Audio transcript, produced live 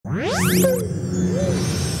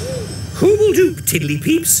Hoobledoop, tiddly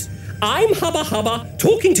peeps. I'm Hubba Hubba,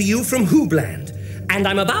 talking to you from Hoobland. And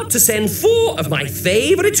I'm about to send 4 of my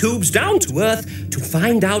favourite Hoobs down to Earth to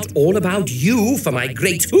find out all about you for my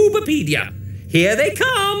great Hoobopedia. Here they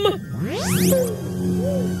come!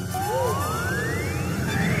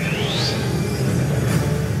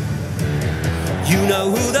 You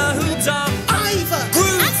know who the Hoobs are? Ivor!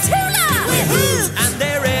 Groove! And Tula! We're Hoobs! And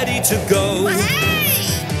they're ready to go. Hey!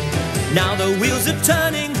 Now the wheels are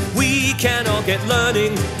turning, we can all get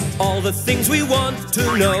learning all the things we want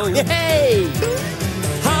to know. Hey!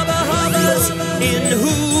 Hubba Hubba's in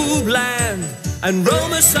Hoobland and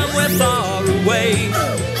Roma's somewhere far away.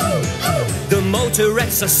 The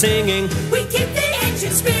motorettes are singing, we keep the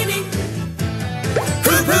engine spinning.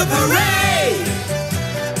 Hoop hoop hooray!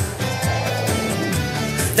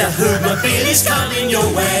 The Hoobmobile is coming your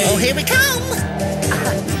way. Oh, here we come!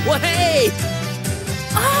 Well, hey!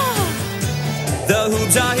 The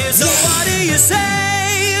Hoobs are here, so what do you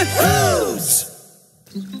say? Hoobs!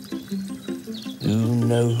 You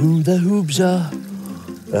know who the Hoobs are?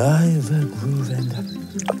 Ivor, Groove, and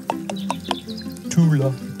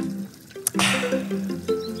Tula.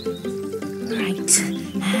 Right,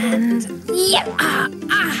 and yeah,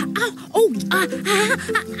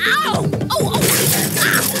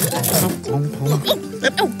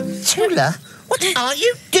 Tula, what are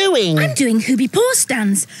you doing? I'm doing hoobie paw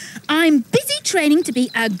stands. I'm busy training to be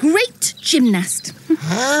a great gymnast.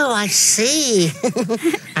 Oh, I see.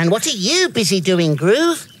 And what are you busy doing,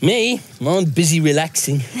 Groove? Me? I'm busy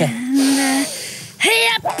relaxing.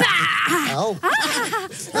 Oh.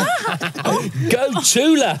 Go,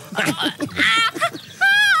 Tula!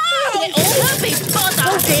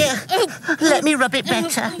 Oh, dear. Let me rub it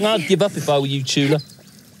better. I'd give up if I were you, Tula.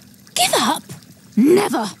 Give up?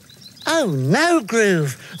 Never. Oh, no,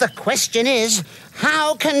 Groove. The question is,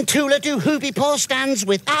 how can Tula do hoobie paw stands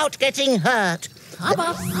without getting hurt?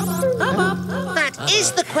 That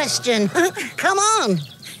is the question. Come on.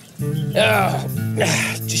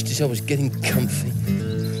 Just as I was getting comfy.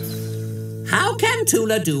 How can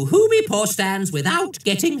Tula do hoobie paw stands without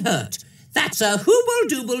getting hurt? That's a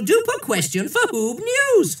hooble-dooble-duper question for Hoob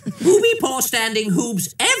News. Hoobie paw standing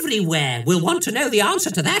Hoobs everywhere will want to know the answer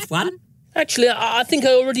to that one. Actually, I think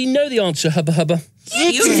I already know the answer, Hubba Hubba.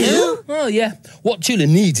 You do? Oh, yeah. What Tula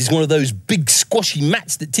needs is one of those big squashy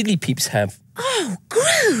mats that tiddly peeps have. Oh,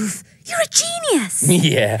 Groove, you're a genius.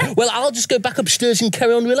 Yeah. Well, I'll just go back upstairs and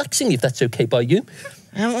carry on relaxing, if that's okay by you.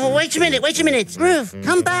 Wait a minute. Groove,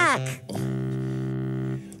 come back.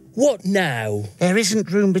 What now? There isn't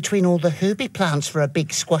room between all the hoobie plants for a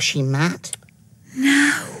big squashy mat.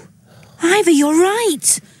 No. Ivor, you're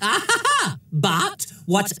right. Ah-ha-ha! But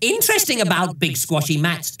what's interesting about big squashy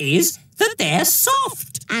mats is that they're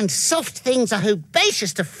soft. And soft things are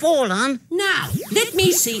hoobacious to fall on. Now, let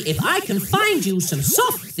me see if I can find you some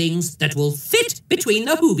soft things that will fit between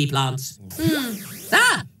the hoobie plants.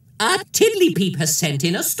 A tiddly peep has sent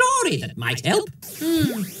in a story that might help.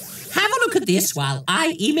 Have a look at this while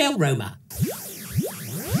I email Roma.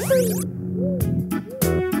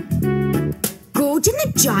 Gordon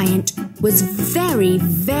the Giant was very,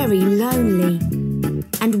 very lonely.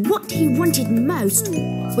 And what he wanted most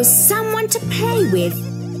was someone to play with.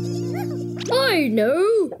 I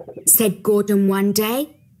know, said Gordon one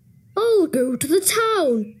day. I'll go to the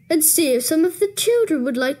town and see if some of the children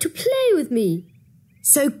would like to play with me.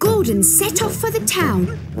 So Gordon set off for the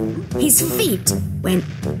town. His feet went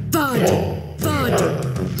thud, thud,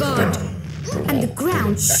 thud, and the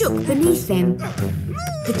ground shook beneath them.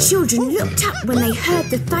 The children looked up when they heard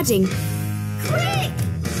the thudding. Quick!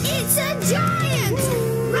 It's a giant!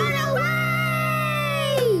 Run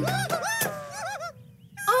away!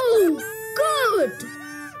 Oh, good!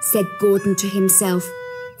 said Gordon to himself.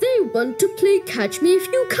 They want to play catch me if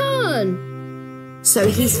you can. So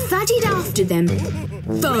he thudded after them.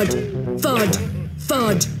 Thud, thud,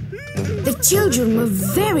 thud. The children were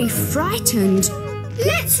very frightened.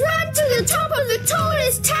 Let's run to the top of the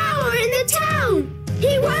tallest tower in the town.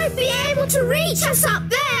 He won't be able to reach us up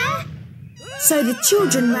there. So the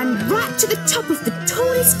children ran right to the top of the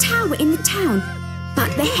tallest tower in the town.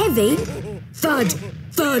 But the heavy thud,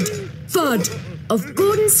 thud, thud of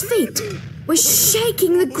Gordon's feet was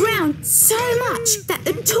shaking the ground so much that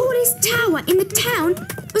the tallest tower in the town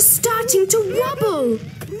was starting to wobble.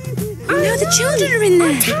 Oh no, the children are in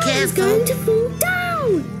there. The tower's going to fall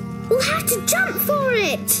down. We'll have to jump for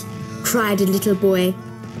it, cried a little boy.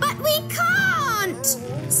 But we can't,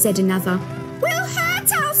 said another. We'll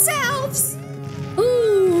hurt ourselves.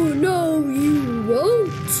 Oh, no, you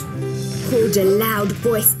won't, called a loud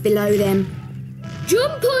voice below them.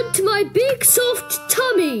 Jump onto my big soft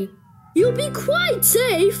tummy. You'll be quite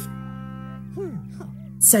safe.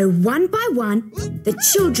 So one by one, the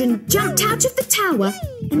children jumped out of the tower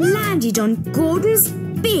and landed on Gordon's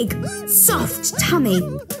big, soft tummy.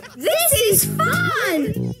 This is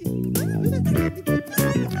fun!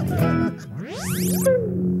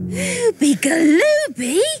 Hooby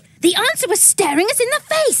Galooby? The answer was staring us in the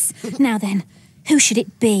face. Now then, who should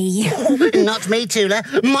it be? Not me, Tula.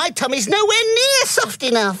 My tummy's nowhere near soft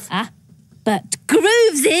enough. But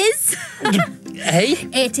Groove's is. Hey?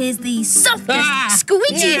 It is the softest,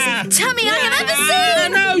 squidgiest tummy I have ever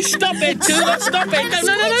seen. No, stop it, Tula, stop it.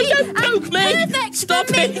 No, don't poke me. Perfect Stop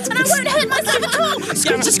for me, it. and I won't hurt myself at all.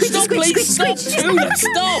 Stop, please, stop, Tula,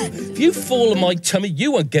 stop. If you fall on my tummy,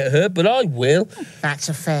 you won't get hurt, but I will. That's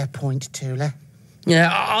a fair point, Tula. Yeah,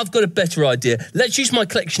 I've got a better idea. Let's use my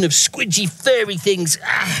collection of squidgy furry things.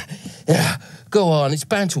 Yeah, go on, it's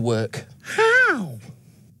bound to work. How?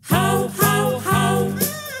 How, how, how,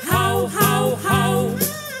 how, how, how,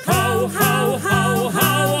 how, how, how,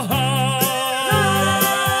 how, how.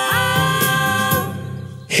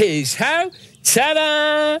 Here's how.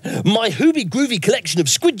 Ta-da! My Hooby Groovy collection of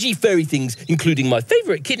squidgy furry things, including my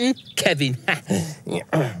favourite kitten, Kevin.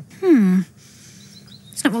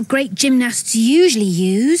 It's not what great gymnasts usually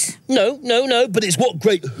use. No, but it's what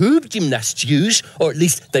great Hoob gymnasts use, or at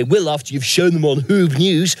least they will after you've shown them on Hoob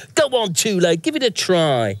News. Go on, Tula, give it a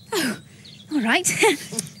try. Oh, all right.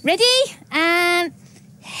 Ready? And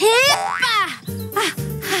hip-a!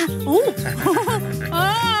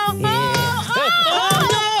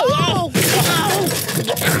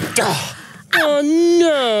 Oh,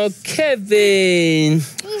 no, Kevin.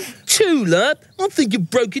 Tula, I think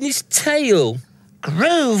you've broken his tail.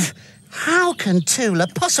 Groove, how can Tula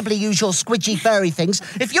possibly use your squidgy furry things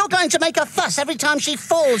if you're going to make a fuss every time she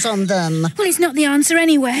falls on them? Well, it's not the answer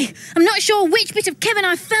anyway. I'm not sure which bit of Kevin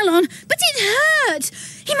I fell on, but it hurt.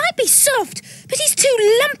 He might be soft, but he's too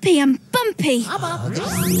lumpy and bumpy.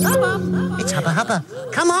 It's Hubba Hubba.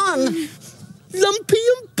 Come on. Lumpy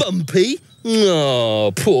and bumpy?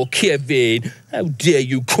 Oh, poor Kevin. How dare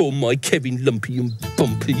you call my Kevin lumpy and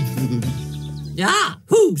bumpy?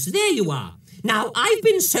 Hoobs, there you are. Now, I've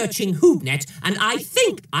been searching HoobNet, and I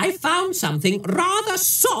think I found something rather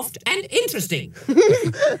soft and interesting.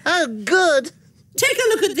 Oh, good. Take a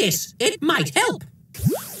look at this. It might help.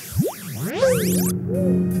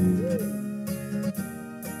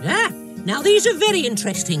 Now these are very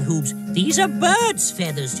interesting, Hoobs. These are birds'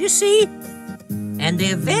 feathers, you see? And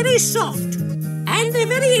they're very soft. And they're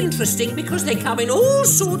very interesting because they come in all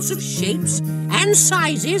sorts of shapes and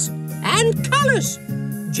sizes and colours.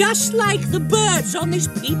 Just like the birds on this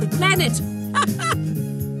peep planet.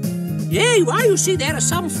 Yeah, why, you see, there are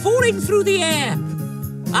some falling through the air.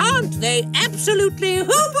 Aren't they absolutely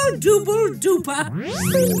hooble-dooble-duper?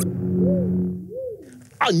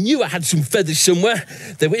 I knew I had some feathers somewhere.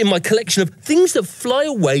 They were in my collection of things that fly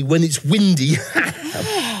away when it's windy.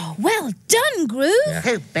 Well done, Groove.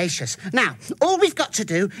 Oh, gracious. Now, all we've got to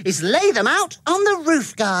do is lay them out on the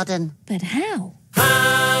roof garden. But how?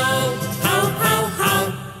 How, how, how,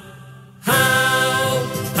 how. How,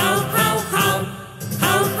 how, how, how.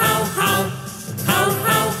 How, how, how. How,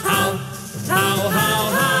 how, how. How, how,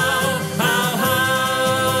 how. How,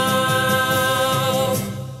 how.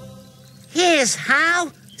 Here's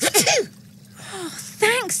how.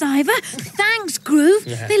 Thanks, Ivor. Thanks, Groove.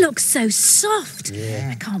 They look so soft. Yeah.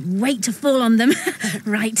 I can't wait to fall on them.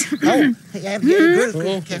 Right. Oh, yeah,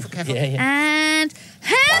 Groove. Careful. And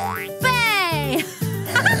hooray!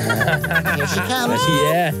 Here she comes.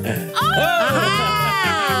 Yeah.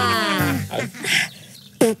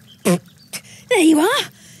 There you are.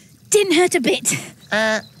 Didn't hurt a bit.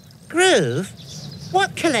 Groove,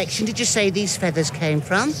 what collection did you say these feathers came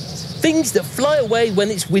from? Things that fly away when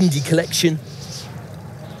it's windy collection.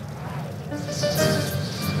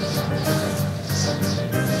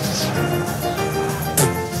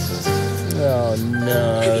 Oh,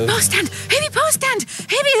 no. Hoobie paw stand! Hoobie paw stand!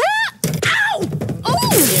 Hoobie... Ow! Oh!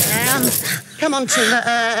 Yeah. Come on, Tula.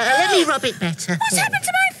 Let me rub it better. What's happened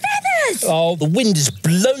to my feathers? Oh, the wind has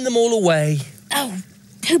blown them all away. Oh,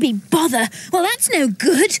 Hoobie, bother. Well, that's no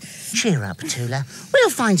good. Cheer up, Tula. We'll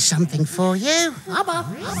find something for you.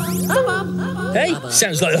 Hey,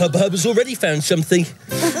 sounds like Hubba Hubba's already found something.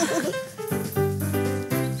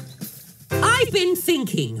 I've been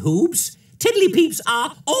thinking, Hoobs. Tiddly peeps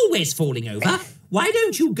are always falling over. Why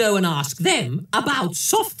don't you go and ask them about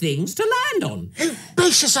soft things to land on?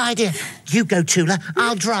 Gracious idea. You go, Tula.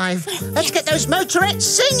 I'll drive. Let's get those motorettes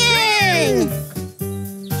singing.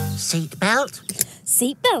 Seatbelt.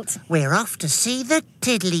 Seatbelt. We're off to see the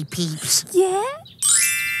Tiddly Peeps. Yeah?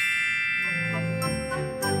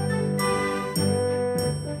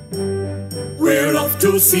 We're off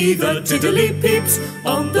to see the tiddly peeps,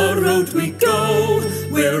 on the road we go.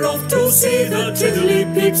 We're off to see the tiddly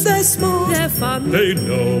peeps, they're smart, they're fun, they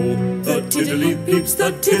know. The tiddly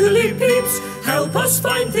peeps, help us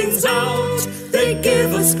find things out. They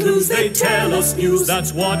give us clues, they tell us news,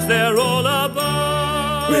 that's what they're all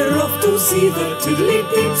about. We're off to see the tiddly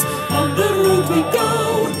peeps, on the road we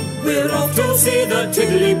go. We're off to see the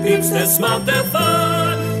tiddly peeps, they're smart, they're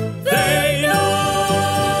fun, they know.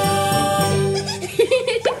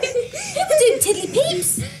 Tiddly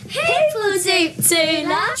peeps. Hoobledoop,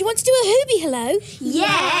 Tula. Do you want to do a hoobie hello?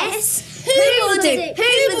 Yes. Hoobledoop,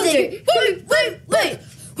 hoobledoop, whoop, whoop, whoop.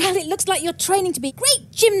 Well, it looks like you're training to be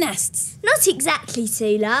great gymnasts. Not exactly,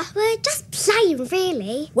 Tula. We're just playing,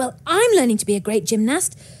 really. Well, I'm learning to be a great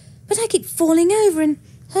gymnast, but I keep falling over and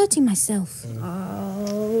hurting myself.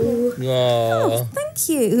 Oh, thank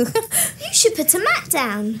you. You should put a mat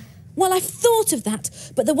down. Well, I've thought of that,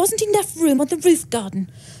 but there wasn't enough room on the roof garden.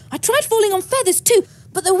 I tried falling on feathers too,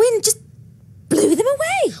 but the wind just blew them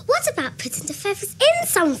away. What about putting the feathers in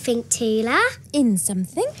something, Tula? In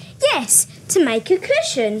something? Yes, to make a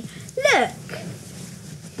cushion. Look.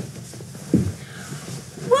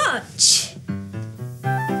 Watch.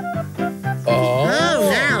 Oh,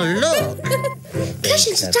 now look.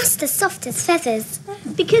 Cushions are just as soft as feathers,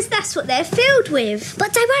 because that's what they're filled with.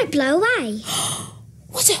 But they won't blow away.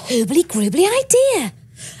 What a hoobelly groobelly idea.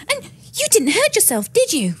 And you didn't hurt yourself,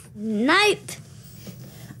 did you? Nope.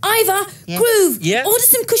 Ivor, Yeah. Groove, Yeah? order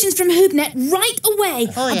some cushions from Hoobnet right away.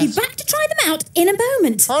 Oh, I'll yes. be back to try them out in a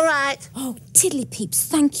moment. All right. Oh, tiddly peeps,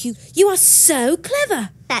 thank you. You are so clever.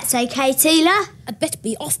 That's okay, Tula. I'd better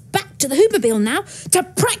be off back to the Hooperville now to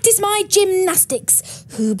practice my gymnastics.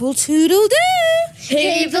 Hooble toodle doo.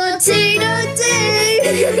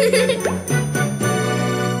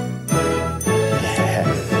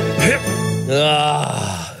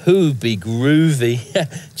 Who'd be groovy?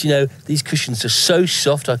 Do you know, these cushions are so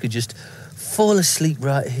soft I could just fall asleep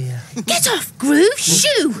right here. Get off, Groove.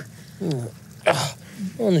 Shoo.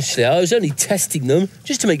 Honestly, I was only testing them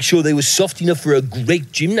just to make sure they were soft enough for a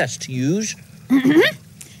great gymnast to use.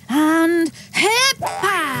 And hip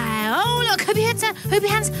high. Oh, look, hoopy heads, hoopy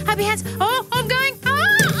hands, happy hands. Oh, I'm going.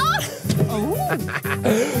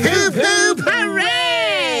 Hoop, hoop,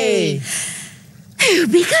 hooray!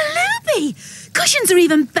 Hoopy kaloopy. Cushions are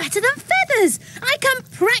even better than feathers. I can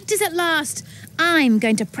practice at last. I'm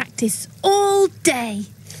going to practice all day.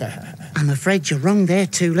 I'm afraid you're wrong there,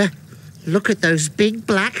 Tula. Look at those big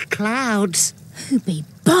black clouds. Hoopy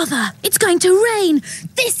bother. It's going to rain.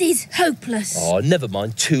 This is hopeless. Oh, never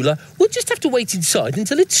mind, Tula. We'll just have to wait inside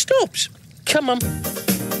until it stops. Come on.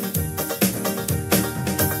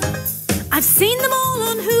 I've seen them all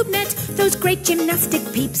on Hoobnet, those great gymnastic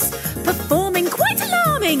peeps, performing quite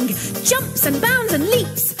alarming jumps and bounds and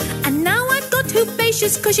leaps. And now I've got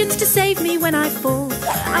hoopacious cushions to save me when I fall.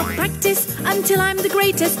 I'll practice until I'm the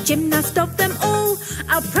greatest gymnast of them all.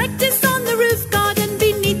 I'll practice on the roof garden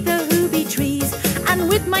beneath the hoobie trees. And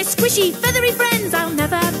with my squishy, feathery friends, I'll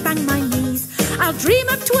never bang my knees. I'll dream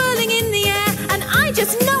of twirling in the air, and I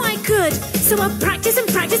just know I could. So I'll practice and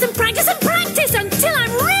practice and practice and practice until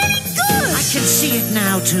I'm really good. I can see it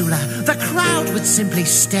now, Tula. The crowd would simply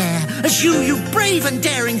stare as you brave and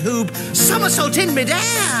daring Hoob, somersault in midair.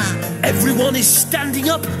 Everyone is standing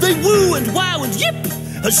up, they woo and wow and yip,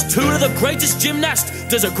 as Tula, the greatest gymnast,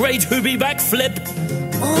 does a great hoobie backflip.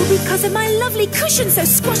 All because of my lovely cushion, so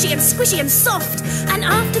squashy and squishy and soft. And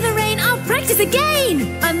after the rain, I'll practice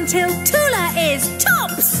again until Tula is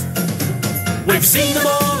tops. We've seen them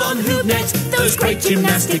all on Hoobnet, those great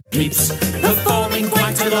gymnastic peeps, performing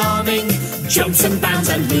quite alarming jumps and bounds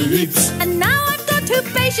and leaps. And now I've got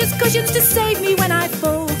hoopacious cushions to save me when I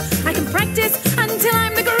fall. I can practice until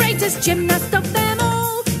I'm the greatest gymnast of them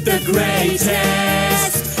all. The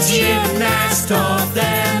greatest gymnast of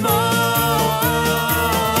them all.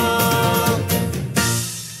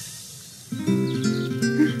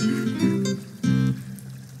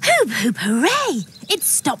 Hoop, hoop, hooray! It's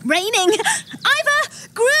stopped raining. Ivor,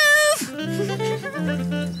 Groove!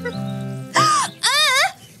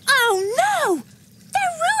 Oh no!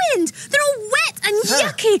 They're ruined! They're all wet and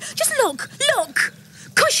yucky! Just look!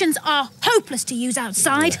 Cushions are hopeless to use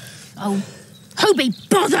outside. Oh, Hobie,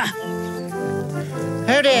 bother!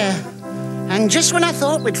 Oh dear. And just when I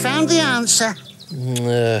thought we'd found the answer.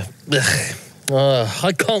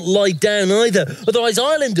 I can't lie down either, otherwise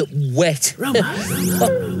I'll end up wet. Roma.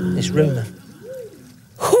 It's Roma.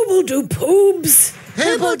 Hoobledoop, Hoobs.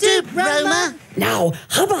 Hoobledoop, Roma. Now,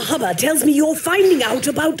 Hubba Hubba tells me you're finding out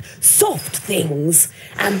about soft things,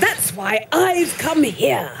 and that's why I've come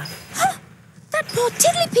here. That poor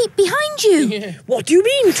tiddly peep behind you. What do you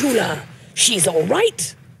mean, Tula? She's all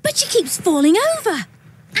right. But she keeps falling over.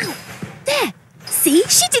 Ow! There! See,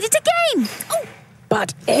 she did it again! Oh!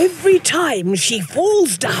 But every time she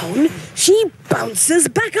falls down, she bounces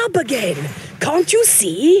back up again. Can't you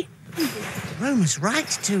see? Roma's right,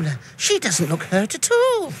 Tula. She doesn't look hurt at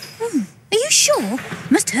all. Are you sure?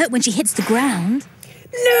 Must hurt when she hits the ground.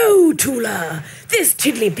 No, Tula. This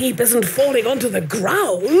tiddly-peep isn't falling onto the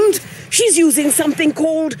ground. She's using something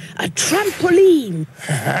called a trampoline.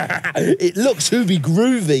 It looks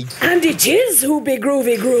hooby-groovy. And it is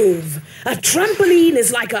hoobie-groovy-groove. A trampoline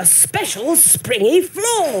is like a special springy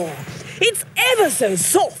floor. It's ever so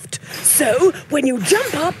soft, so when you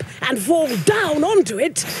jump up and fall down onto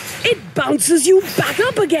it, it bounces you back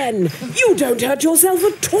up again. You don't hurt yourself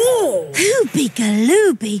at all.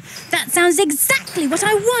 Hoobie-galooby. That sounds exactly what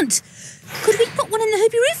I want. Could we put one in the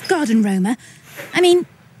Hoobie roof garden, Roma? I mean,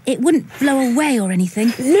 it wouldn't blow away or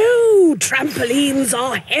anything. No, trampolines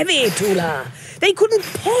are heavy, Tula. They couldn't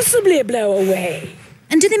possibly blow away.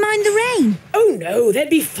 And do they mind the rain? Oh, no, they'd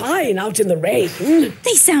be fine out in the rain.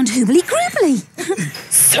 They sound hoobly-groobly.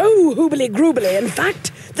 So hoobly-groobly, in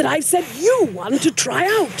fact, that I sent you one to try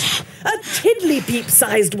out. A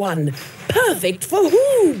tiddly-peep-sized one. Perfect for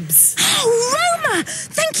Hoobs. Oh, Roma!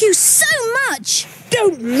 Thank you so much.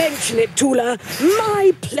 Don't mention it, Tula.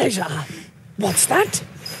 My pleasure. What's that?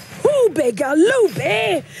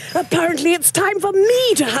 Hoobie-galooby! Apparently it's time for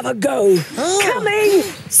me to have a go. Coming!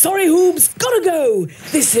 Sorry, Hoobs, gotta go.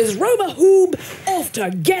 This is Roma Hoob, off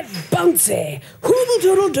to get bouncy.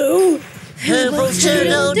 Hooble-toodle-doo.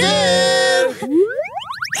 Hooble-toodle-doo.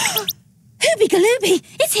 Hoobie-galooby,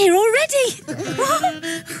 it's here already.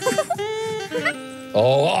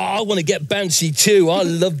 Oh, I want to get bouncy too. I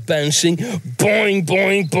love bouncing. Boing,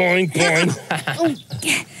 boing, boing, boing.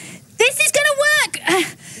 This is going to work.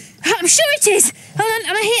 I'm sure it is. Hold on,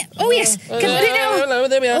 am I here? Oh, yes. Can I put it down? Hello,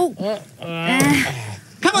 there we are.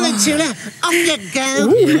 Come on then, Tula. Off you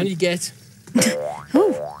go. How do you get?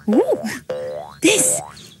 This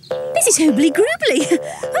is hoobly-groobly.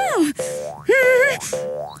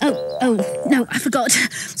 Oh, no, I forgot.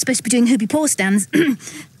 I'm supposed to be doing hoobie paw stands.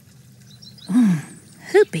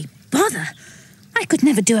 Hoobie bother. I could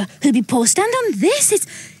never do a hoobie paw stand on this.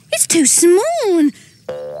 It's too small and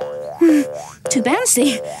too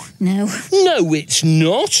bouncy. No. No, it's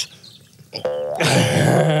not.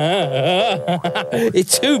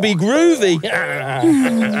 It's hoobie-groovy.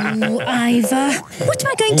 Oh, Ivor, what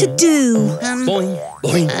am I going to do? Boing,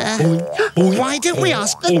 boing, boing, boing. Why don't we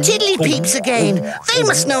ask the tiddly-peeps again? They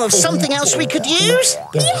must know of something else we could use.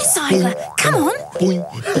 Yes, Ivor, come on. Boing,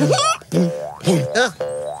 boing,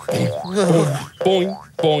 boing, boing,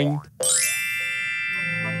 boing.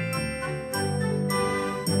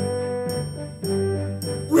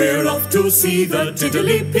 We're off to see the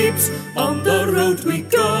tiddly-peeps, on the road we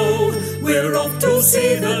go. We're off to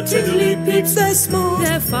see the tiddly-peeps, they're smart,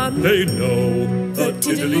 they're fun, they know. The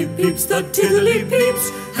tiddly-peeps,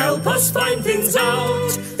 help us find things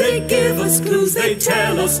out. They give us clues, they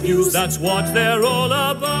tell us news, that's what they're all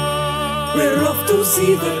about. We're off to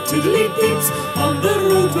see the tiddly-peeps, on the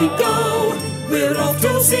road we go. We're off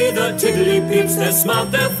to see the tiddly-peeps, they're smart,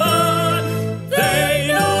 they're fun, they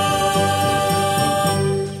know.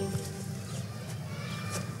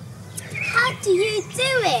 How do you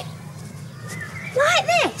do it? Like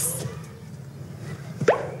this?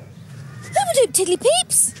 Hoobledoop,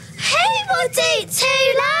 tiddly-peeps. Hoobledoop,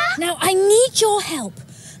 Tula! Now, I need your help.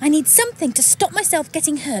 I need something to stop myself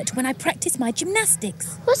getting hurt when I practice my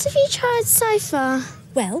gymnastics. What have you tried so far?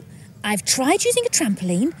 Well, I've tried using a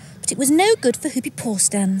trampoline, but it was no good for hoobie paw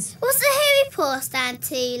stands. What's a hoobie paw stand,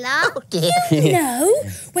 Tula? You know,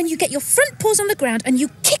 when you get your front paws on the ground and you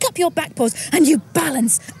kick up your back paws and you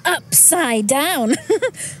balance upside down.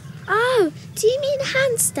 Oh, do you mean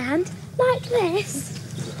handstand? Like this?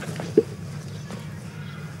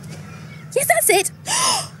 Yes, that's it.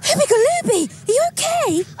 Hoobie-galooby, are you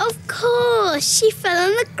okay? Of course, she fell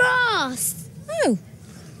on the grass. Oh.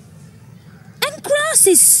 And grass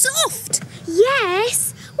is soft.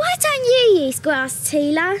 Yes. Why don't you use grass,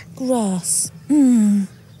 Tula? Grass.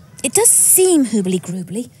 It does seem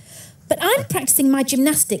hoobly-groobly, but I'm practicing my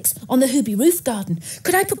gymnastics on the Hoobie roof garden.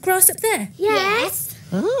 Could I put grass up there? Yes.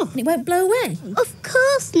 Oh. And it won't blow away? Of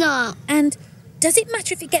course not. And does it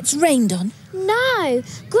matter if it gets rained on? No,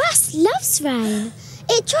 grass loves rain.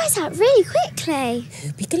 It dries out really quickly.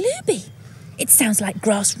 Hoobie-galooby. It sounds like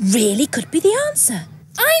grass really could be the answer.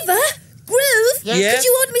 Ivor! Groove! Yeah? Could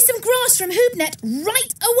you order me some grass from Hoobnet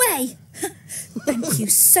right away? Thank you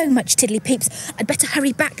so much, tiddly-peeps. I'd better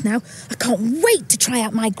hurry back now. I can't wait to try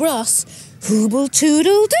out my grass.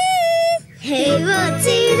 Hooble-toodle-doo!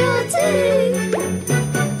 Hooble-toodle-doo!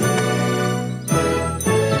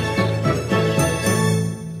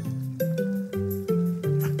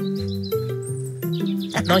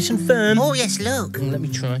 nice and firm. Oh, yes, look. Let me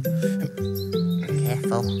try.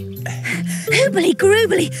 Careful. Hoobelly,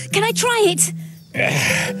 groobelly, can I try it?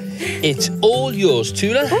 It's all yours,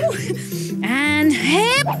 Tula. Oh. And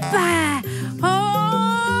hip!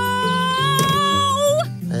 Oh!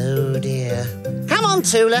 Oh, dear. Come on,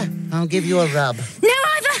 Tula. I'll give you a rub. No,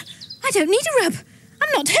 Ivor. I don't need a rub. I'm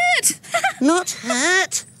not hurt. Not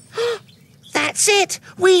hurt? That's it.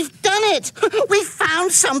 We've done it. We've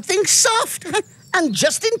found something soft. And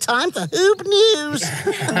just in time for Hoob News.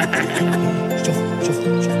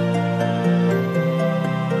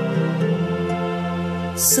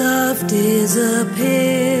 Soft is a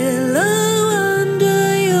pillow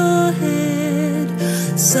under your head.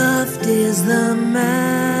 Soft is the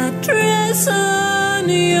mattress on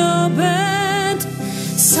your bed.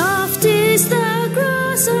 Soft is the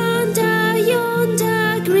grass under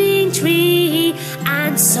yonder green tree.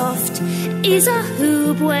 And soft is a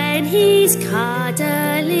Hoob when he's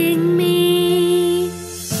cuddling me.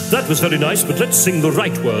 That was very nice, but let's sing the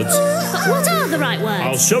right words. What are the right words?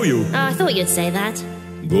 I'll show you. Oh, I thought you'd say that.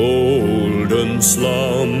 Golden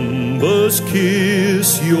slumbers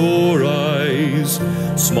kiss your eyes.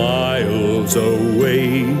 Smiles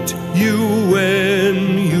await you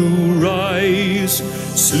when you rise.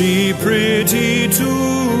 Sleep pretty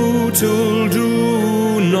Tootle,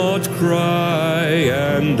 do not cry,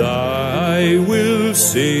 and I will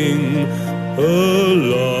sing a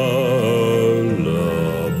lullaby.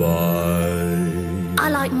 I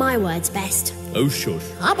like my words best. Oh, shush.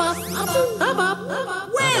 Hubba, hubba, hubba, hubba.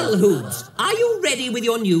 Well, Hoobs, are you ready with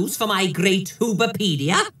your news for my great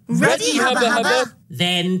Hooberpedia? Ready, Hubba Hubba?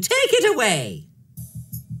 Then take it away.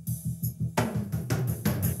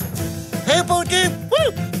 Hooble-doop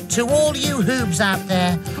whoop! To all you Hoobs out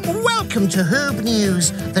there, welcome to Hoob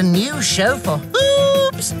News, the new show for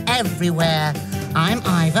Hoobs everywhere. I'm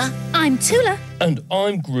Ivor. I'm Tula. And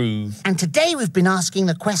I'm Groove. And today we've been asking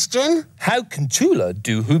the question... How can Tula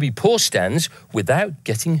do Hoobie paw stands without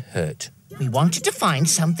getting hurt? We wanted to find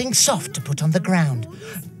something soft to put on the ground.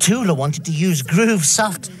 Tula wanted to use Groove's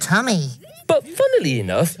soft tummy. But funnily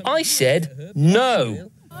enough, I said no.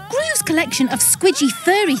 Groove's collection of squidgy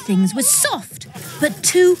furry things was soft, but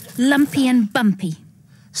too lumpy and bumpy.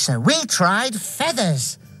 So we tried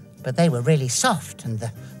feathers, but they were really soft and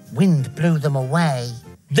the wind blew them away.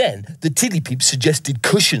 Then the Tiddlypeeps suggested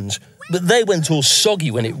cushions, but they went all soggy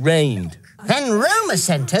when it rained. Then Roma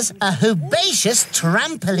sent us a Hoobacious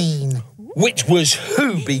trampoline. Which was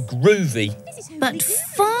Hoobie Groovy. But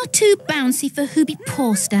far too bouncy for Hoobie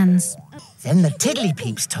paw stands. Then the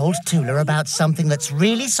Tiddlypeeps told Tula about something that's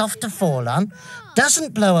really soft to fall on,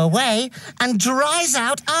 doesn't blow away, and dries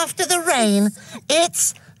out after the rain.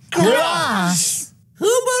 It's grass.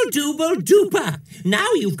 Hooble-dooble-dooper.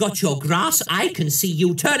 Now you've got your grass, I can see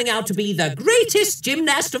you turning out to be the greatest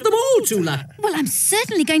gymnast of them all, Tula. Well, I'm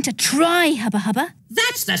certainly going to try, Hubba Hubba.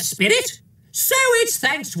 That's the spirit. So it's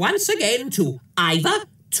thanks once again to Ivor,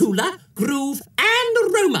 Tula, Groove and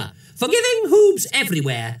Roma for giving Hoobs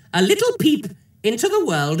everywhere a little peep into the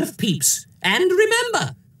world of peeps. And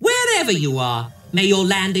remember, wherever you are, may your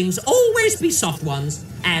landings always be soft ones,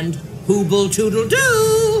 and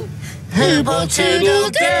hooble-toodle-doo!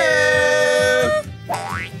 Hooble-toodle-doo!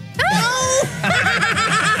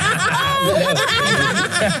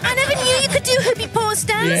 I never knew you could do Hoobie paw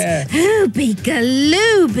stands. Yeah. Hoobie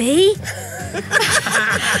galooby.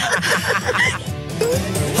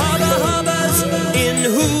 Hubba Hubba's in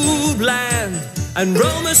Hoobland, and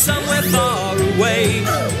Roma's somewhere far away.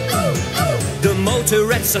 The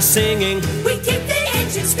motorettes are singing, We keep the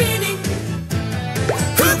engine spinning.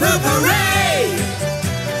 hoop hoop hooray!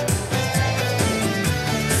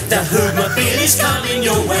 The Hoobmobile is coming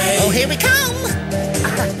your way. Oh, here we come.